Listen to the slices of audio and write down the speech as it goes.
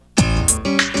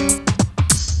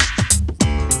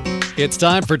It's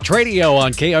time for Tradio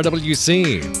on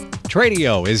KRWC.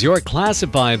 Tradio is your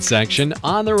classified section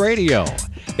on the radio.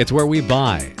 It's where we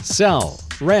buy, sell,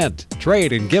 rent,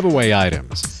 trade, and give away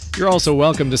items. You're also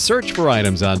welcome to search for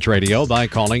items on Tradio by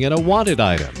calling it a wanted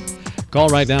item. Call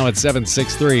right now at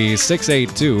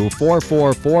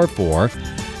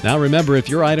 763-682-4444. Now remember, if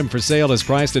your item for sale is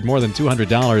priced at more than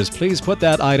 $200, please put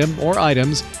that item or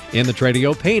items in the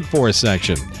Tradio Paid For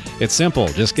section. It's simple.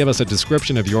 Just give us a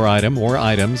description of your item or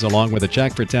items along with a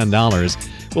check for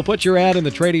 $10. We'll put your ad in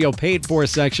the Tradio Paid For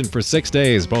section for 6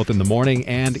 days, both in the morning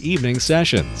and evening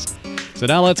sessions. So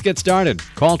now let's get started.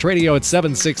 Call Tradio at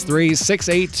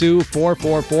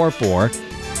 763-682-4444.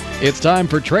 It's time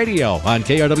for Tradio on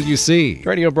KRWC.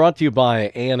 Tradio brought to you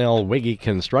by A&L Wiggy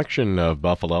Construction of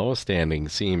Buffalo, standing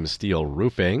seam steel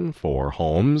roofing for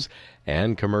homes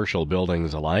and commercial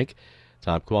buildings alike.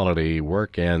 Top quality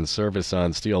work and service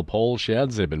on steel pole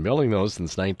sheds. They've been building those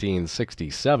since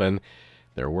 1967.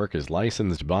 Their work is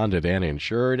licensed, bonded, and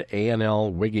insured.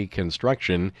 A&L Wiggy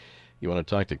Construction. You want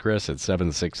to talk to Chris at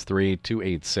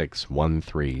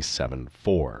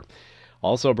 763-286-1374.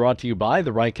 Also brought to you by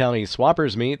the Wright County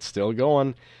Swappers Meet, still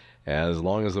going as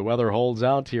long as the weather holds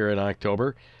out here in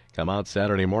October. Come out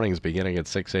Saturday mornings beginning at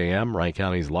 6 a.m. Wright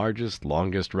County's largest,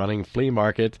 longest-running flea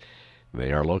market.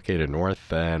 They are located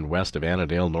north and west of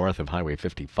Annandale, north of Highway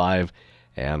 55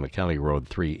 and the County Road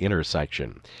 3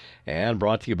 intersection. And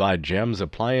brought to you by Gems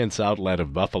Appliance Outlet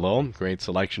of Buffalo. Great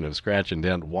selection of scratch and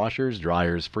dent washers,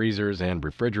 dryers, freezers, and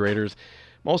refrigerators.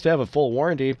 Most have a full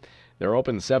warranty. They're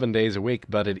open 7 days a week,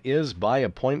 but it is by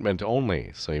appointment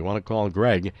only. So you want to call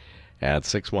Greg at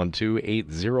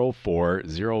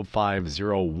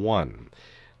 612-804-0501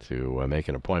 to make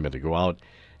an appointment to go out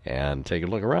and take a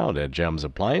look around at Gems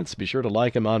Appliance. Be sure to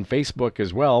like them on Facebook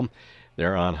as well.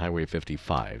 They're on Highway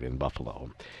 55 in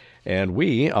Buffalo. And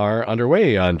we are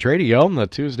underway on Tradio, the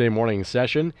Tuesday morning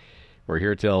session. We're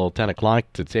here till 10 o'clock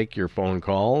to take your phone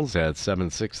calls at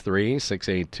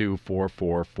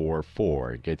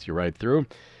 763-682-4444. It gets you right through. If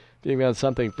you've got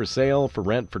something for sale, for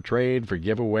rent, for trade, for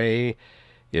giveaway,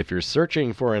 if you're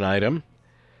searching for an item,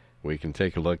 we can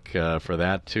take a look for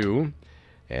that too.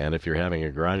 And if you're having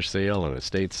a garage sale, an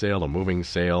estate sale, a moving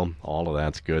sale, all of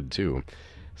that's good too.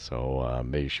 So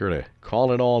be sure to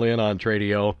call it all in on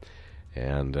Tradio,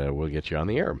 and we'll get you on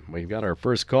the air. We've got our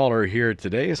first caller here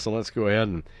today, so let's go ahead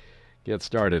and get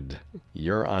started.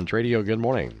 You're on Tradio. Good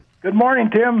morning. Good morning,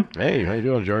 Tim. Hey, how you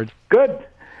doing, George? Good.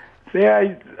 See,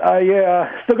 I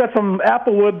still got some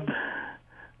applewood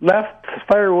left,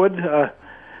 firewood,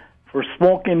 for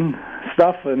smoking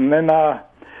stuff, and then I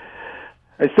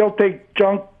still take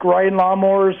junk riding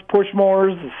lawnmowers, push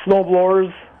mowers, snow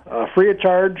blowers, free of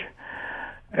charge,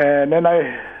 and then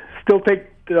I still take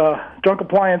junk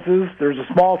appliances. There's a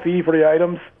small fee for the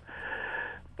items,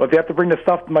 but they have to bring the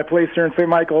stuff to my place here in St.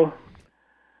 Michael.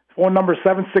 Phone number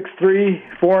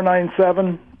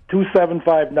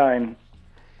 763-497-2759.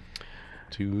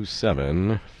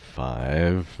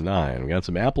 2759. We got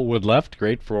some applewood left.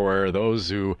 Great for those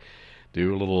who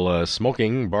do a little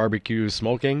smoking, barbecue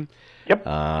smoking. Yep.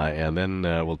 And then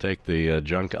we'll take the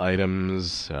junk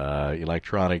items,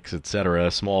 electronics,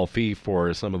 etc. Small fee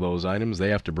for some of those items. They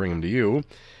have to bring them to you.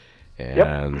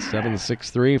 And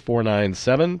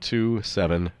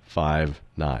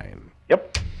 763-497-2759.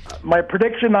 Yep. My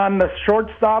prediction on the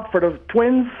shortstop for the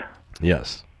Twins,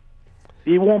 Yes.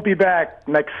 he won't be back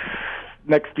next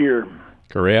year.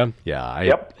 Correa? Yeah,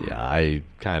 I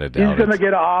kind of doubt He's going to get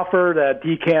an offer that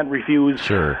he can't refuse.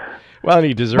 Sure. Well, and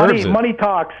he deserves it. Money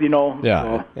talks, Yeah,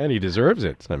 So. and he deserves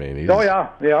it. I mean, Oh, yeah.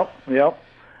 Yep.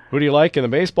 Who do you like in the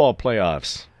baseball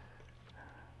playoffs?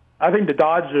 I think the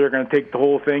Dodgers are going to take the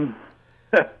whole thing.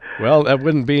 Well, that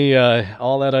wouldn't be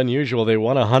all that unusual. They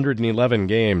won 111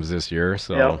 games this year,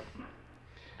 so. Yep.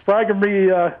 It's probably going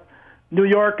to be New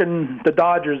York and the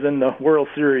Dodgers in the World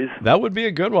Series. That would be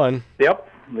a good one. Yep.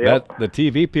 The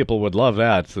TV people would love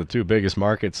that. It's the two biggest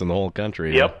markets in the whole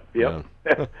country. Yep. Yeah.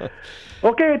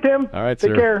 Okay, Tim. All right,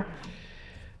 Take sir. care.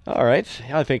 All right.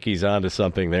 I think he's on to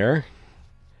something there.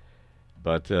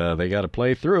 But they got to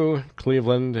play through.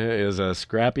 Cleveland is a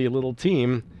scrappy little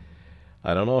team.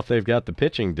 I don't know if they've got the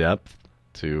pitching depth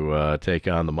to take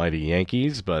on the mighty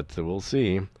Yankees, but we'll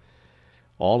see.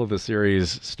 All of the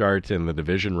series start in the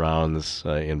division rounds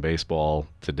in baseball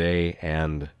today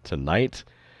and tonight.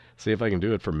 See if I can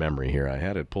do it from memory here. I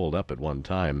had it pulled up at one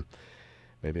time.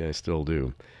 Maybe I still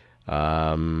do.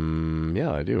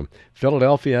 Yeah, I do.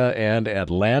 Philadelphia and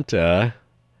Atlanta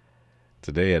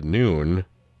today at noon.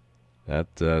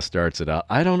 That starts it out.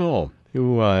 I don't know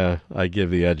who I give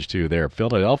the edge to there.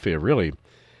 Philadelphia really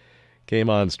came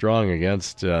on strong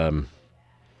against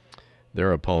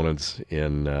their opponents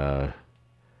in the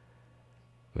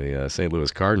St.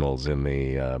 Louis Cardinals in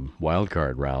the wild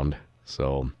card round.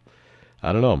 So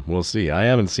I don't know. We'll see. I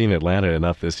haven't seen Atlanta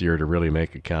enough this year to really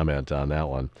make a comment on that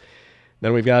one.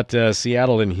 Then we've got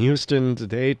Seattle and Houston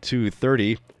today,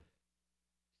 2:30.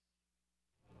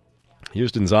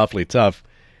 Houston's awfully tough.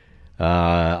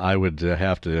 I would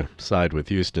have to side with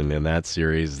Houston in that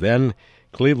series. Then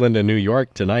Cleveland and New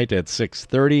York tonight at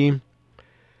 6:30.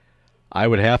 I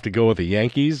would have to go with the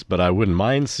Yankees, but I wouldn't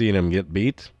mind seeing them get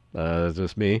beat.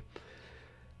 Just me.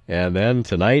 And then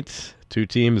tonight, two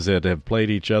teams that have played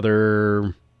each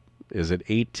other, is it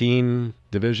 18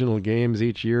 divisional games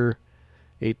each year?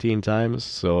 18 times.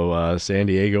 So San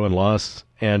Diego and Los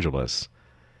Angeles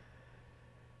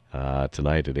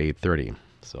tonight at 8:30.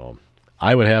 So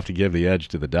I would have to give the edge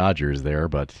to the Dodgers there,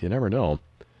 but you never know.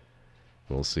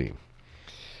 We'll see.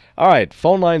 All right,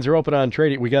 phone lines are open on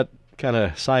trading. We got kind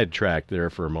of sidetracked there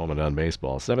for a moment on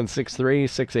baseball.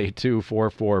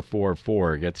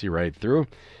 763-682-4444 gets you right through.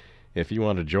 If you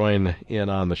want to join in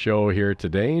on the show here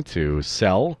today to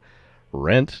sell,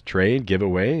 rent, trade, give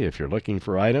away, if you're looking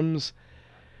for items,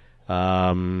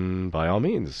 by all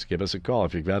means, give us a call.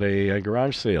 If you've got a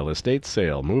garage sale, estate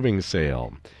sale, moving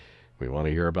sale, we want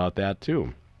to hear about that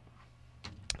too.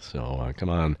 So come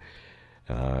on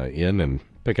in and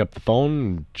pick up the phone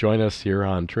and join us here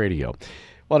on Tradio.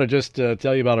 Want to just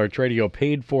tell you about our Tradio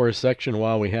Paid For section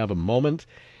while we have a moment.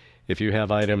 If you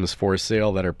have items for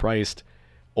sale that are priced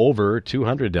over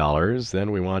 $200,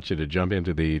 then we want you to jump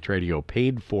into the Tradio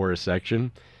Paid For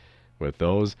section with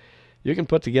those. You can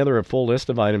put together a full list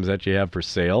of items that you have for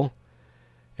sale,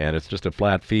 and it's just a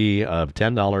flat fee of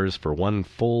 $10 for one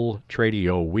full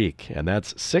Tradio week, and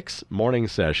that's 6 morning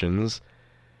sessions,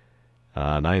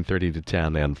 9:30 to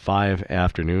 10, and 5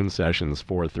 afternoon sessions,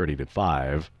 4:30 to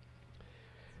 5.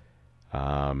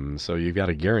 So you've got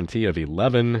a guarantee of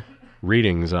 11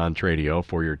 readings on Tradio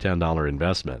for your $10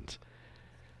 investment.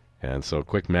 And so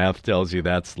quick math tells you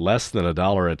that's less than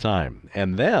 $1 a time.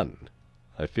 And then,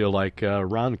 I feel like a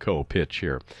Ronco pitch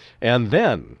here. And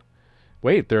then,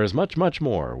 wait, there's much, much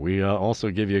more. We also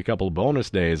give you a couple bonus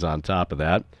days on top of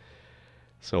that.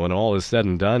 So when all is said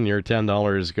and done, your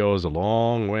 $10 goes a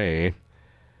long way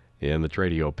in the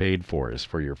Tradio Paid Fors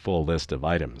for your full list of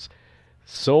items.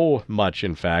 So much,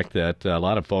 in fact, that a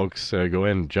lot of folks go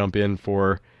in and jump in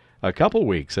for a couple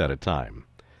weeks at a time.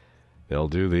 They'll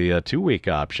do the 2-week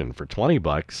option for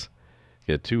 $20.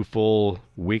 Get 2 full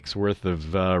weeks worth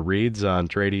of reads on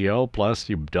Tradio, plus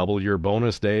you double your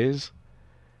bonus days.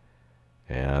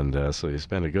 And so you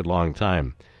spend a good long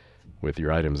time with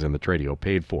your items in the Tradio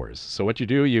Paid Fors. So what you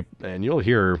do, you'll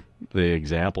hear the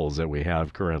examples that we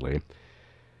have currently.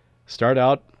 Start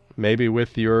out maybe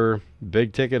with your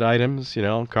big ticket items,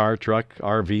 car, truck,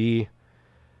 RV,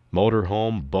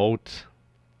 motorhome, boat,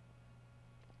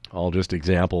 all just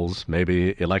examples.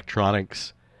 Maybe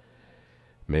electronics,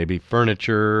 maybe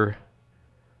furniture,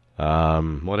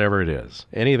 whatever it is.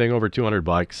 Anything over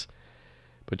 $200,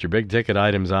 put your big ticket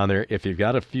items on there. If you've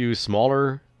got a few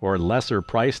smaller or lesser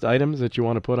priced items that you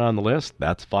want to put on the list,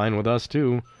 that's fine with us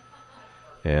too.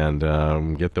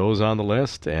 And get those on the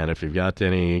list. And if you've got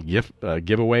any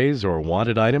giveaways or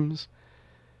wanted items,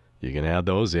 you can add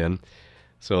those in.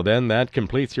 So then that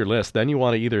completes your list. Then you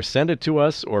want to either send it to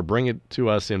us or bring it to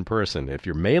us in person. If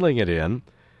you're mailing it in,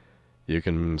 you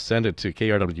can send it to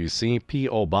KRWC,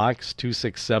 P.O. Box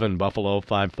 267, Buffalo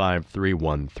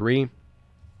 55313.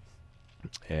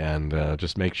 And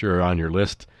just make sure on your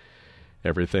list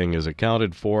everything is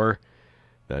accounted for,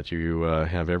 that you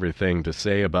have everything to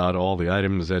say about all the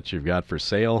items that you've got for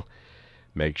sale.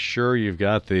 Make sure you've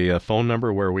got the phone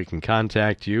number where we can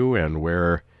contact you and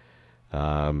where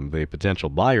the potential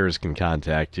buyers can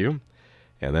contact you.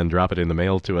 And then drop it in the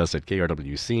mail to us at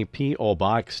KRWC, P.O.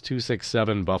 Box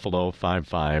 267, Buffalo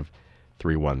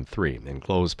 55313.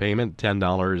 Enclosed payment,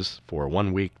 $10 for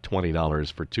 1 week,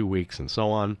 $20 for 2 weeks, and so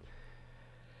on.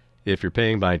 If you're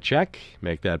paying by check,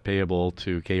 make that payable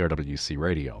to KRWC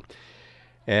Radio.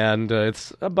 And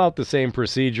it's about the same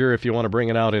procedure if you want to bring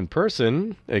it out in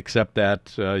person, except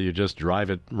that you just drive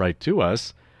it right to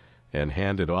us and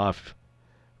hand it off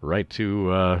right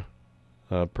to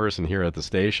a person here at the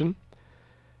station.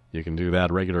 You can do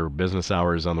that regular business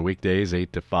hours on the weekdays,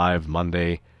 8 to 5,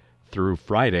 Monday through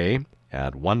Friday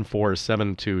at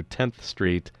 1472 10th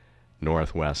Street,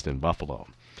 Northwest in Buffalo.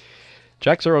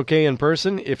 Checks are okay in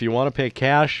person. If you want to pay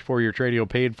cash for your Tradio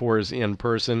Paid Fors in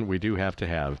person, we do have to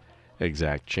have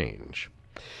exact change.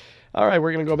 All right,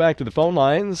 we're going to go back to the phone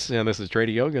lines, and this is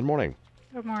Tradio. Good morning.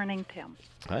 Good morning, Tim.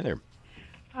 Hi there.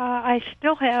 I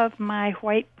still have my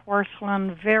white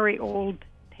porcelain, very old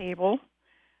table.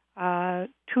 2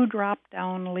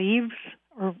 drop-down leaves,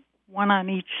 or one on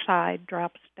each side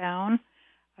drops down,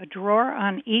 a drawer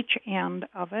on each end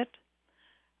of it.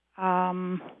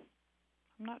 I'm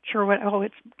not sure what,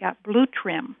 it's got blue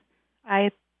trim.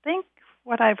 I think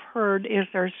what I've heard is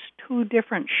there's 2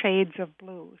 different shades of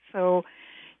blue. So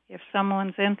if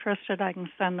someone's interested, I can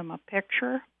send them a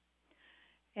picture.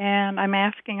 And I'm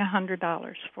asking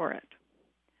 $100 for it.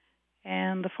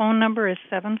 And the phone number is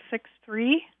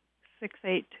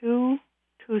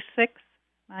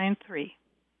 763-682-2693.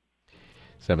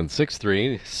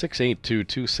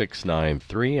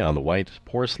 763-682-2693 on the white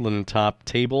porcelain top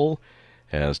table.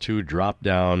 Has 2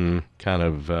 drop-down kind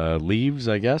of leaves,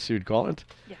 I guess you'd call it.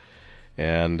 Yeah.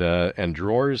 And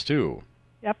drawers, too.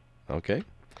 Yep. Okay.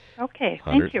 Okay,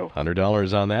 thank you.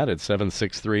 $100 on that at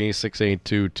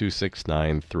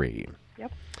 763-682-2693.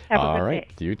 Yep. Have a All good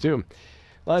right. day. You too.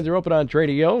 Lines are open on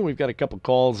Tradio. We've got a couple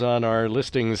calls on our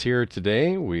listings here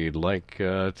today. We'd like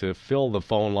to fill the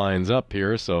phone lines up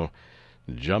here, so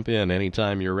jump in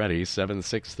anytime you're ready.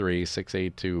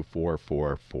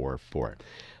 763-682-4444.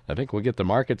 I think we'll get the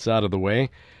markets out of the way,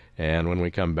 and when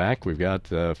we come back, we've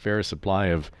got a fair supply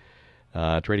of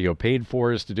Tradio paid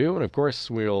fors to do, and of course,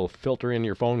 we'll filter in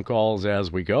your phone calls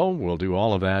as we go. We'll do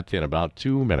all of that in about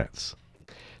 2 minutes.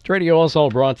 Tradio also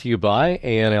brought to you by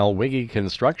A&L Wiggy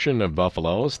Construction of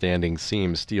Buffalo, standing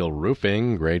seam steel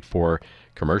roofing, great for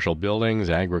commercial buildings,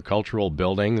 agricultural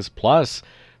buildings, plus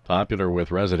popular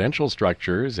with residential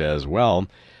structures as well.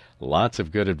 Lots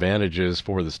of good advantages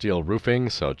for the steel roofing,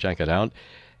 so check it out.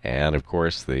 And, of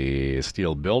course, the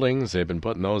steel buildings, they've been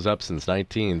putting those up since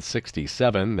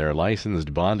 1967. They're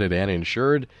licensed, bonded, and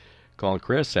insured. Call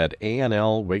Chris at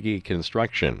A&L Wiggy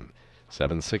Construction,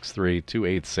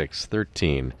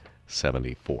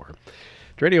 763-286-1374.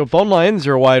 Radio phone lines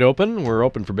are wide open. We're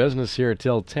open for business here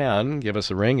till 10. Give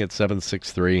us a ring at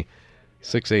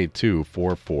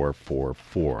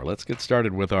 763-682-4444. Let's get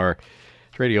started with our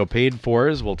Tradio paid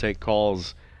fors. We'll take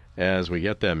calls as we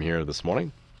get them here this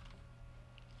morning.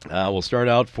 We'll start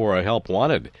out for a help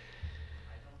wanted.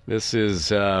 This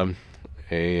is a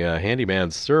handyman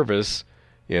service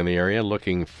in the area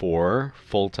looking for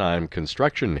full-time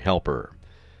construction helper.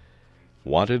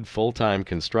 Wanted full-time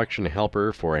construction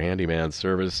helper for a handyman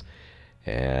service,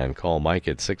 and call Mike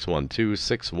at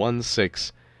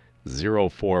 612-616-0416.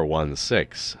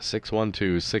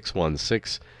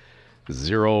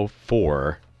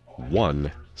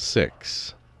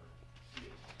 612-616-0416.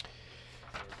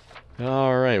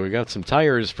 All right, we got some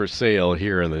tires for sale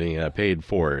here in the paid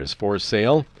fors. For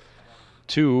sale,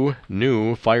 2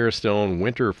 new Firestone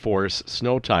Winter Force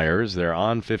snow tires. They're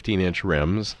on 15-inch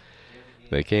rims.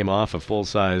 They came off a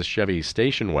full-size Chevy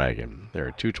station wagon.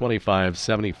 They're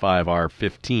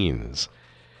 225/75R15s.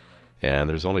 And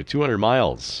there's only 200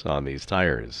 miles on these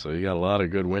tires, so you got a lot of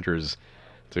good winters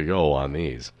to go on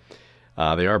these.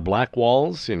 They are black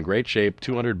walls, in great shape,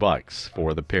 $200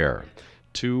 for the pair.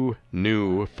 2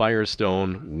 new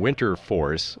Firestone Winter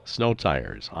Force snow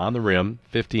tires on the rim,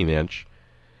 15-inch,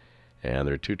 and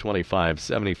they're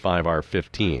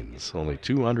 225/75R15s. Only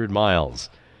 200 miles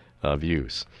of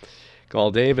use.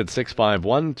 Call Dave at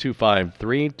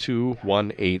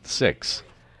 651-253-2186.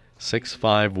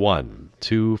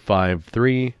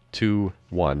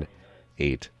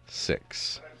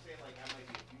 651-253-2186.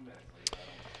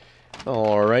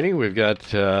 All righty, we've got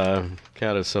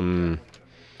kind of some,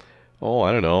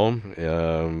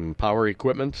 power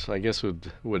equipment, I guess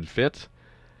would fit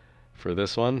for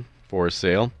this one, for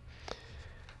sale.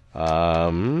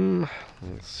 Let's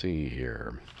see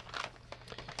here.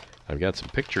 I've got some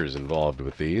pictures involved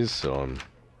with these, so I'm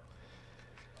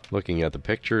looking at the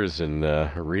pictures and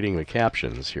reading the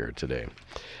captions here today.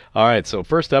 All right, so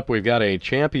first up, we've got a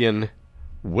Champion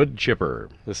wood chipper.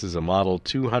 This is a model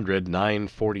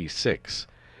 200-946.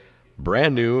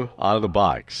 Brand new out of the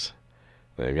box.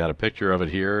 They've got a picture of it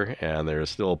here, and there's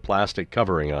still plastic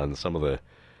covering on some of the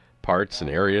parts and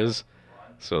areas.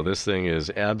 So this thing is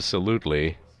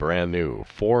absolutely brand new.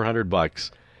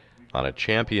 $400 on a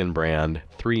Champion brand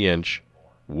 3-inch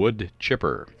wood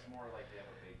chipper.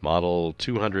 Model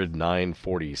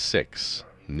 200-946.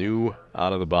 New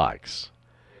out of the box.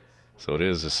 So it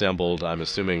is assembled, I'm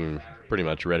assuming, pretty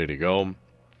much ready to go.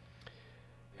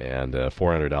 And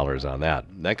 $400 on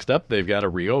that. Next up, they've got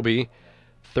a Ryobi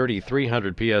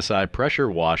 3,300 PSI pressure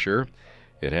washer.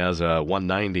 It has a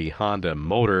 190 Honda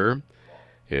motor.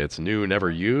 It's new,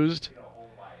 never used.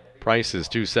 Price is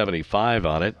 $275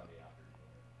 on it.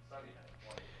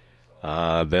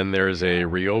 Then there's a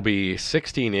Ryobi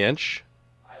 16-inch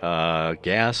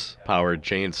gas-powered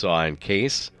chainsaw and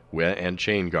case and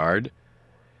chain guard.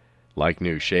 like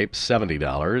new shape,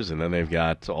 $70. And then they've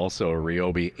got also a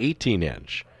Ryobi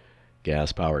 18-inch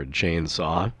gas-powered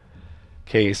chainsaw,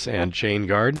 case and chain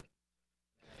guard.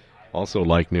 Also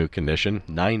like new condition,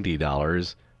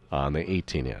 $90 on the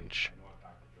 18-inch.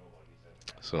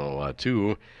 So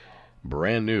 2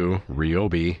 brand new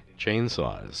Ryobi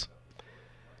chainsaws.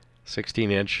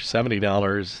 16-inch,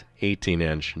 $70,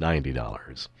 18-inch,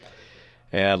 $90.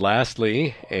 And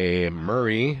lastly, a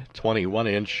Murray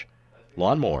 21-inch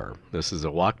lawnmower. This is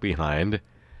a walk-behind.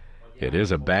 It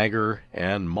is a bagger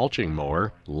and mulching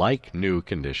mower, like new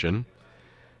condition,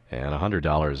 and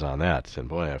 $100 on that. And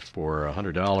boy, for a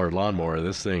 $100 lawnmower,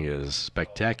 this thing is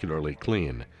spectacularly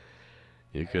clean.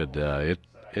 You could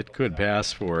it could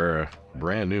pass for a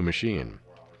brand new machine.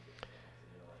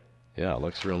 Yeah, it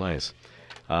looks real nice.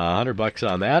 $100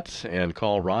 on that, and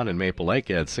call Ron in Maple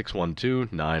Lake at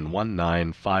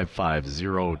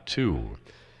 612-919-5502.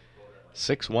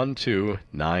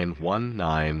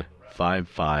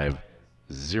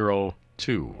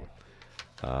 612-919-5502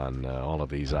 on all of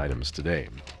these items today.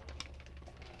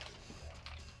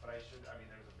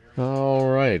 All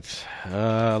right,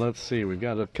 let's see. We've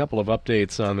got a couple of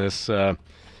updates on this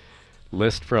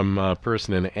list from a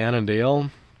person in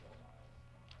Annandale.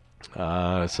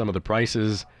 Some of the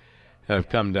prices have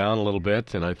come down a little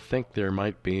bit, and I think there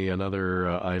might be another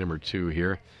item or two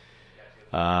here.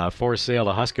 For sale,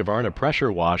 a Husqvarna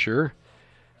pressure washer,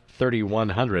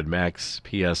 3100 max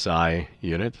PSI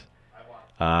unit.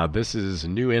 This is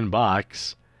new in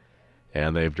box,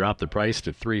 and they've dropped the price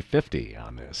to $350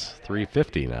 on this.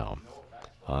 $350 now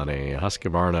on a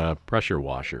Husqvarna pressure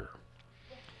washer.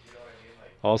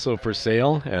 Also for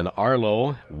sale, an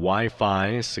Arlo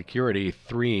Wi-Fi Security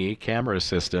 3 camera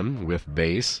system with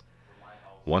base,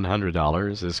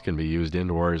 $100. This can be used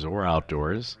indoors or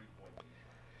outdoors.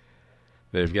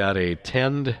 They've got a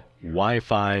Tend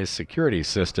Wi-Fi security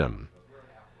system,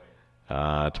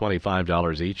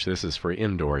 $25 each. This is for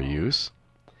indoor use.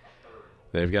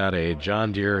 They've got a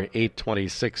John Deere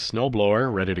 826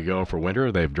 snowblower ready to go for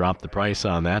winter. They've dropped the price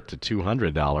on that to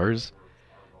 $200.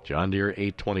 John Deere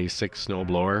 826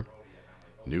 snowblower,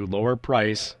 new lower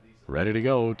price, ready to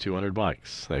go,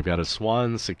 $200. They've got a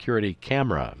Swan security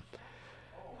camera,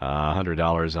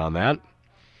 $100 on that.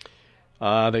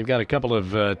 They've got a couple of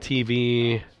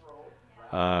TV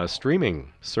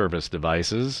streaming service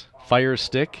devices, Fire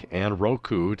Stick and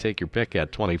Roku. Take your pick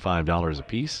at $25 a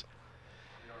piece.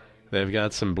 They've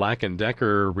got some Black &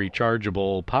 Decker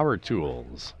rechargeable power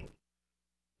tools.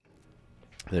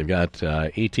 They've got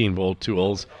 18-volt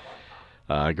tools,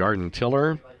 garden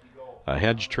tiller, a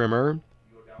hedge trimmer,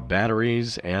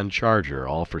 batteries, and charger,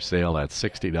 all for sale at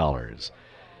 $60.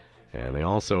 And they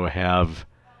also have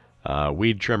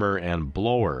weed trimmer and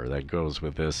blower that goes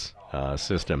with this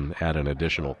system at an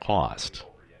additional cost.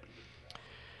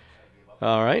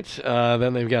 All right,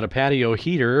 then they've got a patio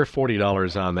heater,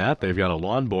 $40 on that. They've got a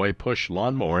Lawn Boy push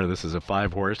lawnmower. This is a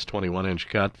 5-horse, 21-inch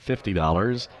cut,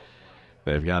 $50.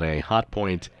 They've got a Hot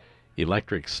Point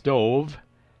electric stove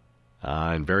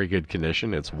in very good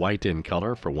condition. It's white in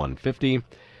color for $150.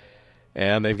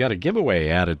 And they've got a giveaway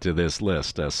added to this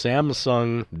list, a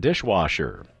Samsung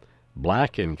dishwasher,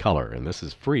 black in color, and this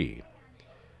is free.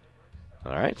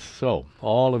 All right, so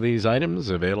all of these items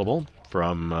available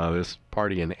from this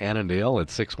party in Annandale at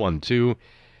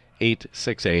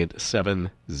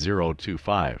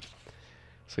 612-868-7025.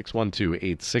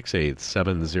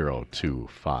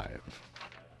 612-868-7025.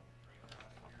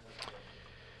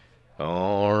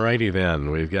 All righty then,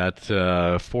 we've got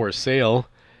for sale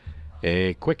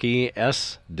a Quickie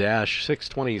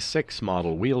S-626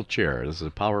 model wheelchair. This is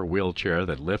a power wheelchair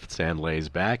that lifts and lays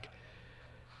back.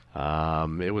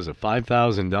 It was a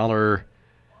 $5,000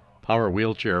 power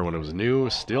wheelchair when it was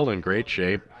new, still in great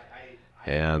shape,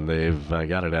 and they've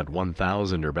got it at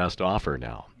 $1,000 or best offer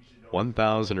now.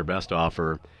 $1,000 or best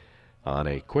offer on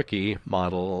a Quickie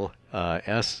model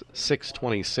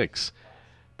S-626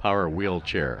 power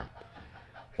wheelchair.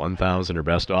 $1,000 or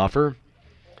best offer.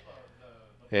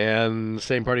 And the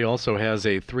same party also has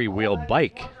a 3-wheel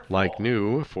bike like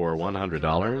new for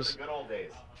 $100.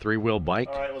 3-wheel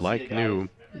bike like new,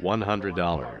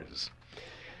 $100.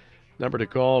 Number to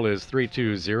call is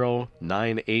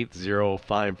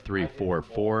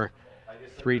 320-980-5344.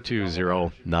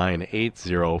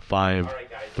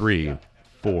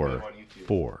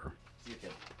 320-980-5344.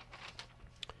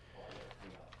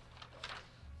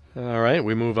 All right,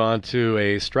 we move on to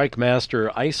a StrikeMaster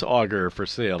ice auger for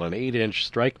sale. An 8-inch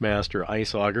StrikeMaster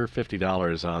ice auger,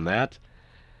 $50 on that.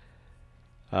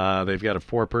 They've got a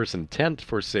 4-person tent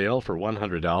for sale for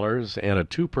 $100 and a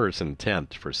 2-person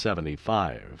tent for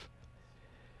 $75.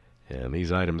 And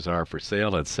these items are for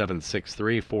sale at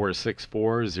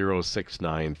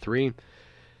 763-464-0693.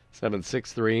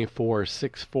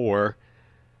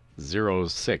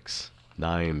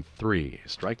 763-464-0693.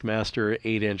 Strike Master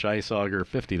 8-inch ice auger,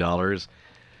 $50.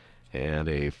 And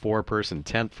a 4-person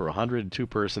tent for $100,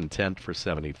 2-person tent for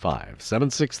 $75.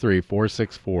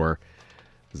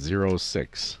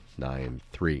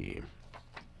 763-464-0693.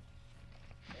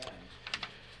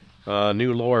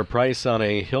 New lower price on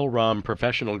a Hillrom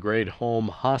professional grade home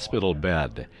hospital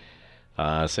bed.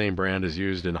 Same brand is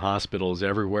used in hospitals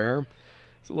everywhere.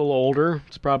 It's a little older.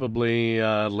 It's probably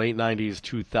late 90s,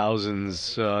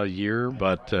 2000s year,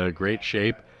 but great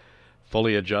shape.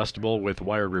 Fully adjustable with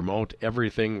wired remote.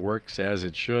 Everything works as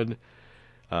it should.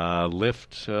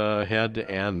 Lift head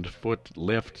and foot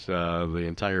lift. The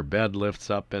entire bed lifts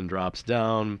up and drops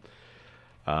down.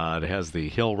 It has the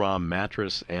Hillrom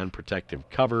mattress and protective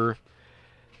cover.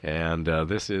 And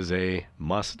this is a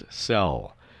must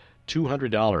sell.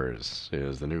 $200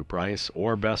 is the new price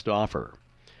or best offer.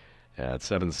 At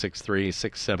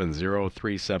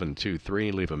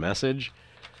 763-670-3723. Leave a message.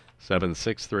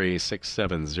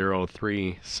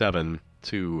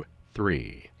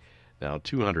 763-670-3723. Now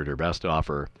 $200 or best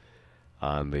offer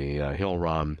on the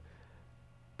Hillrom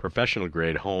professional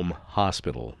grade home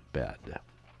hospital bed.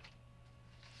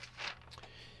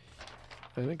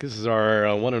 I think this is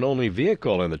our one and only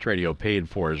vehicle in the Tradio paid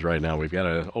for right now. We've got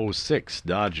a 06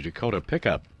 Dodge Dakota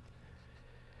pickup.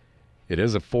 It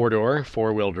is a 4-door,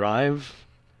 4-wheel drive,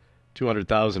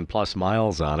 200,000 plus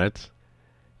miles on it.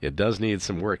 It does need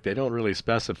some work. They don't really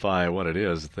specify what it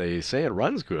is. They say it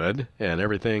runs good and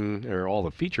everything, or all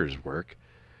the features work.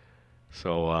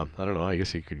 So, I don't know. I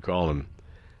guess you could call and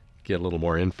get a little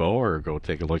more info or go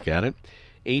take a look at it.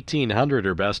 $1,800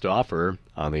 or best offer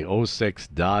on the 06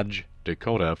 Dodge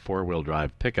Dakota 4-wheel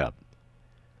drive pickup.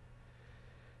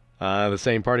 The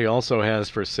same party also has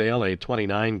for sale a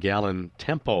 29-gallon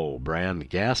Tempo brand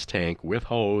gas tank with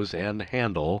hose and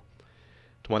handle.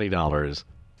 $20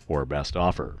 or best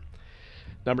offer.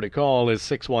 Number to call is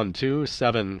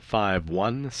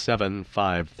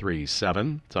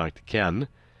 612-751-7537. Talk to Ken.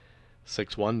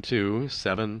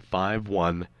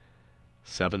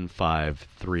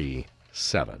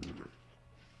 612-751-7537.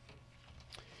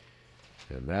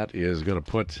 And that is going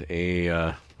to put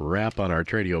a wrap on our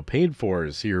Tradio paid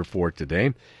fors here for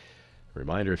today.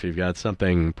 Reminder, if you've got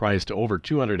something priced over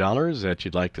 $200 that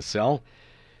you'd like to sell,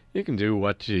 you can do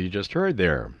what you just heard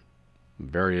there.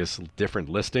 Various different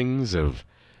listings of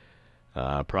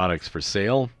products for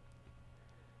sale.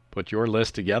 Put your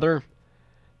list together,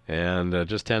 and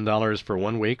just $10 for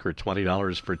 1 week or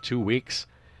 $20 for 2 weeks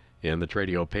in the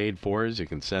Tradio paid fors. You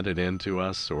can send it in to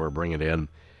us or bring it in,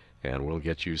 and we'll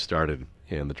get you started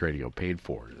in the Tradio paid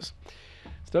fors.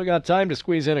 Still got time to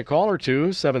squeeze in a call or two.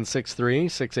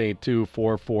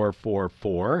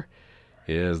 763-682-4444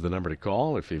 is the number to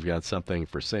call if you've got something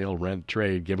for sale, rent,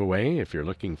 trade, giveaway, if you're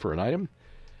looking for an item.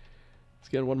 Let's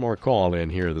get one more call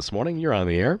in here this morning. You're on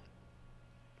the air.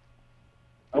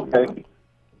 Okay.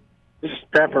 This is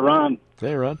Trapper Ron.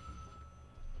 Hey, Ron.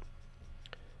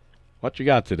 What you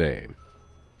got today?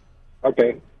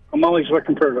 Okay. I'm always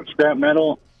looking for scrap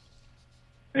metal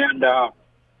and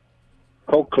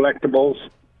Coke collectibles.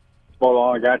 That's about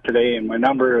all I got today, and my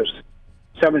number is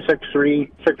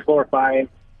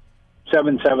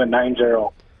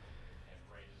 763-645-7790.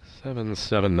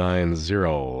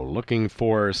 7790. Looking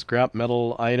for scrap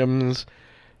metal items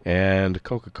and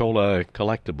Coca-Cola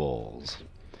collectibles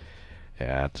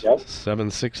at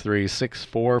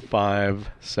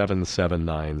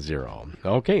 763-645-7790.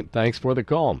 Okay, thanks for the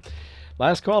call.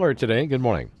 Last caller today. Good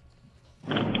morning.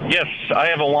 Yes, I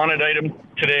have a wanted item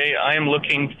today. I am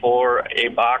looking for a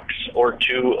box or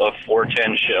two of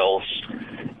 410 shells,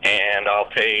 and I'll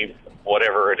pay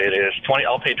whatever it is.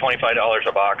 I'll pay $25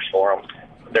 a box for them.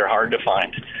 They're hard to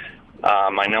find.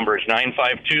 My number is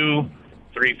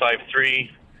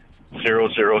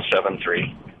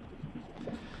 952-353-0073.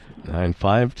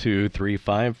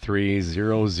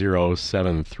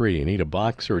 952-353-0073. You need a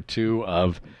box or two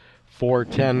of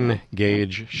 410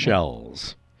 gauge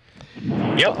shells.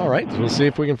 Yep. All right, we'll see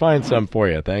if we can find some for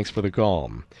you. Thanks for the call.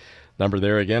 Number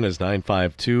there again is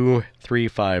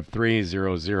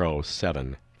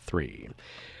 952-353-0073.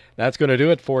 That's going to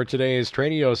do it for today's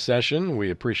Tradio session.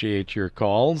 We appreciate your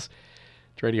calls.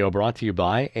 Tradio brought to you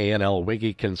by A&L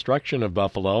Wiggy Construction of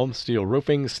Buffalo. Steel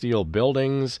roofing, steel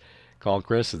buildings. Call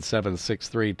Chris at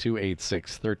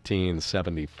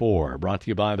 763-286-1374. Brought to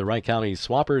you by the Wright County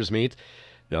Swappers Meet.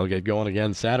 They'll get going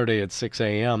again Saturday at 6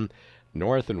 a.m.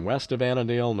 north and west of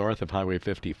Annandale, north of Highway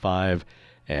 55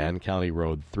 and County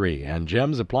Road 3. And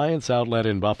Gems Appliance Outlet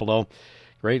in Buffalo.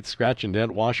 Great scratch and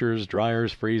dent washers,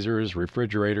 dryers, freezers,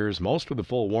 refrigerators, most with a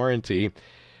full warranty.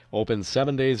 Open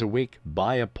 7 days a week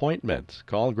by appointment.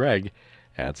 Call Greg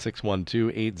at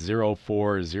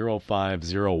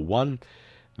 612-804-0501.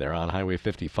 They're on Highway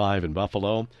 55 in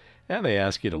Buffalo, and they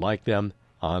ask you to like them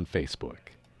on Facebook.